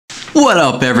What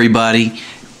up, everybody?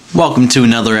 Welcome to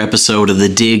another episode of the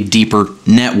Dig Deeper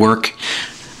Network.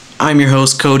 I'm your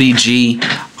host, Cody G.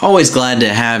 Always glad to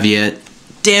have you.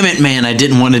 Damn it, man, I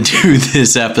didn't want to do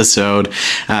this episode.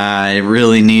 I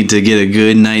really need to get a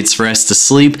good night's rest to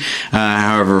sleep.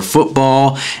 However,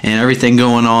 football and everything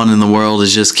going on in the world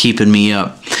is just keeping me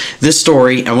up. This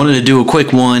story, I wanted to do a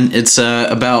quick one. It's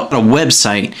about a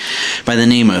website by the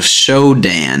name of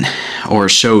Shodan, or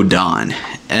Shodan,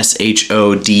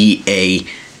 Shodan.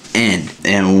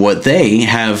 And what they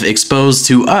have exposed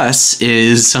to us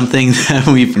is something that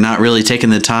we've not really taken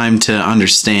the time to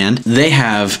understand. They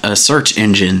have a search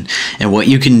engine, and what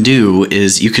you can do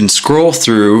is you can scroll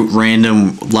through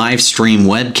random live stream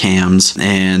webcams,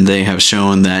 and they have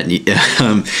shown that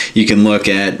you can look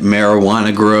at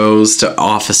marijuana grows to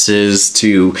offices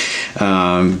to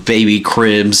baby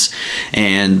cribs.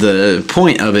 And the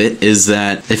point of it is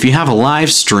that if you have a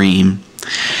live stream,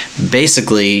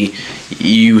 basically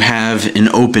you have an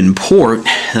open port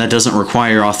that doesn't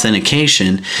require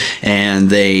authentication, and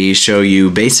they show you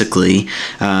basically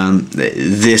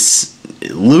this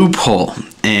loophole,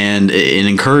 and it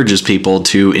encourages people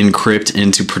to encrypt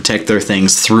and to protect their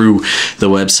things through the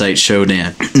website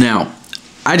Shodan. Now,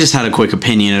 I just had a quick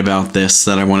opinion about this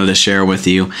that I wanted to share with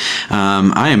you.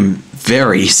 I am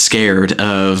very scared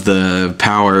of the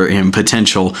power and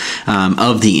potential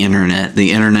of the internet.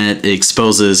 The internet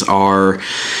exposes our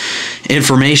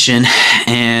information,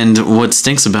 and what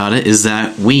stinks about it is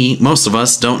that most of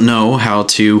us don't know how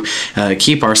to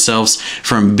keep ourselves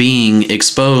from being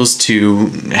exposed to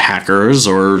hackers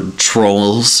or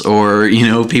trolls or,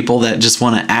 people that just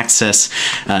want to access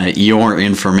your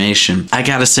information. I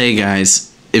gotta say, guys,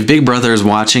 if Big Brother is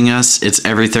watching us, it's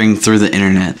everything through the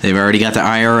internet. They've already got the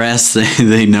IRS.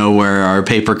 They know where our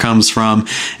paper comes from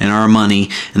and our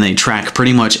money, and they track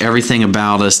pretty much everything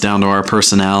about us down to our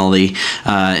personality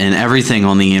and everything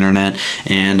on the internet.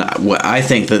 And what I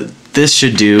think that this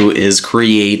should do is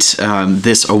create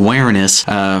this awareness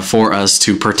for us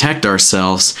to protect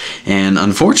ourselves. And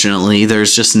unfortunately,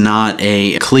 there's just not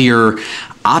a clear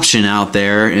option out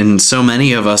there, and so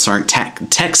many of us aren't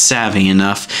tech savvy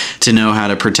enough to know how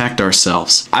to protect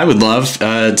ourselves. I would love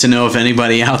to know if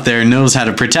anybody out there knows how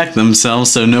to protect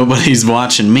themselves so nobody's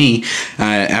watching me.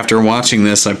 After watching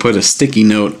this, I put a sticky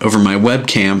note over my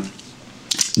webcam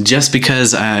just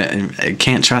because I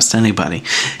can't trust anybody.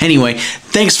 Anyway,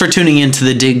 thanks for tuning in to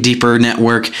the Dig Deeper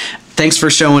Network. Thanks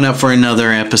for showing up for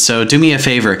another episode. Do me a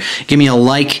favor. Give me a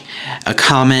like, a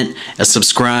comment, a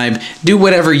subscribe. Do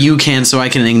whatever you can so I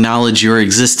can acknowledge your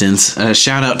existence.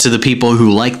 Shout out to the people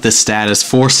who like the status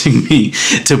forcing me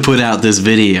to put out this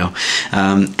video.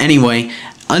 Anyway,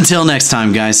 until next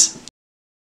time, guys.